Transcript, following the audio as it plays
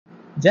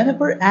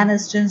Jennifer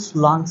Aniston's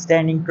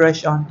long-standing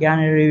crush on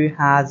Keanu Reeves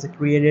has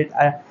created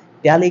a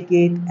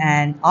delicate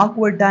and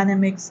awkward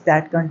dynamics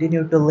that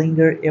continue to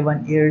linger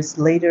even years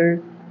later.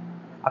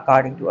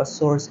 According to a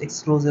source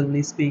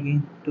exclusively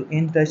speaking to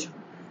In Touch,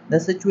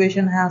 the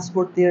situation has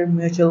put their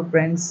mutual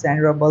friend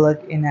Sandra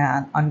Bullock in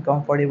an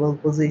uncomfortable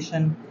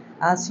position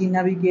as she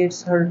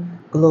navigates her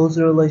close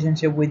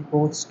relationship with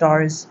both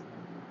stars.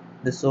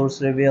 The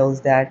source reveals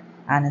that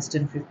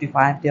Aniston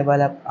 55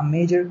 developed a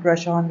major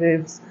crush on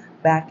Reeves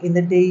back in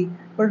the day,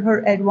 but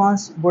her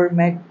advances were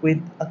met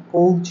with a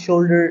cold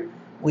shoulder,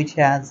 which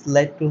has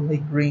led to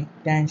lingering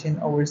tension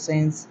ever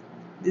since.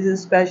 This is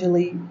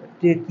especially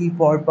tricky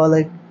for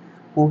Bullock,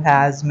 who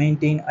has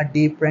maintained a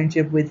deep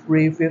friendship with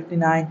Reeve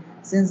 59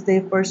 since they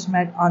first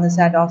met on the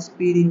set of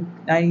Speed in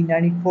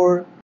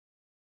 1994.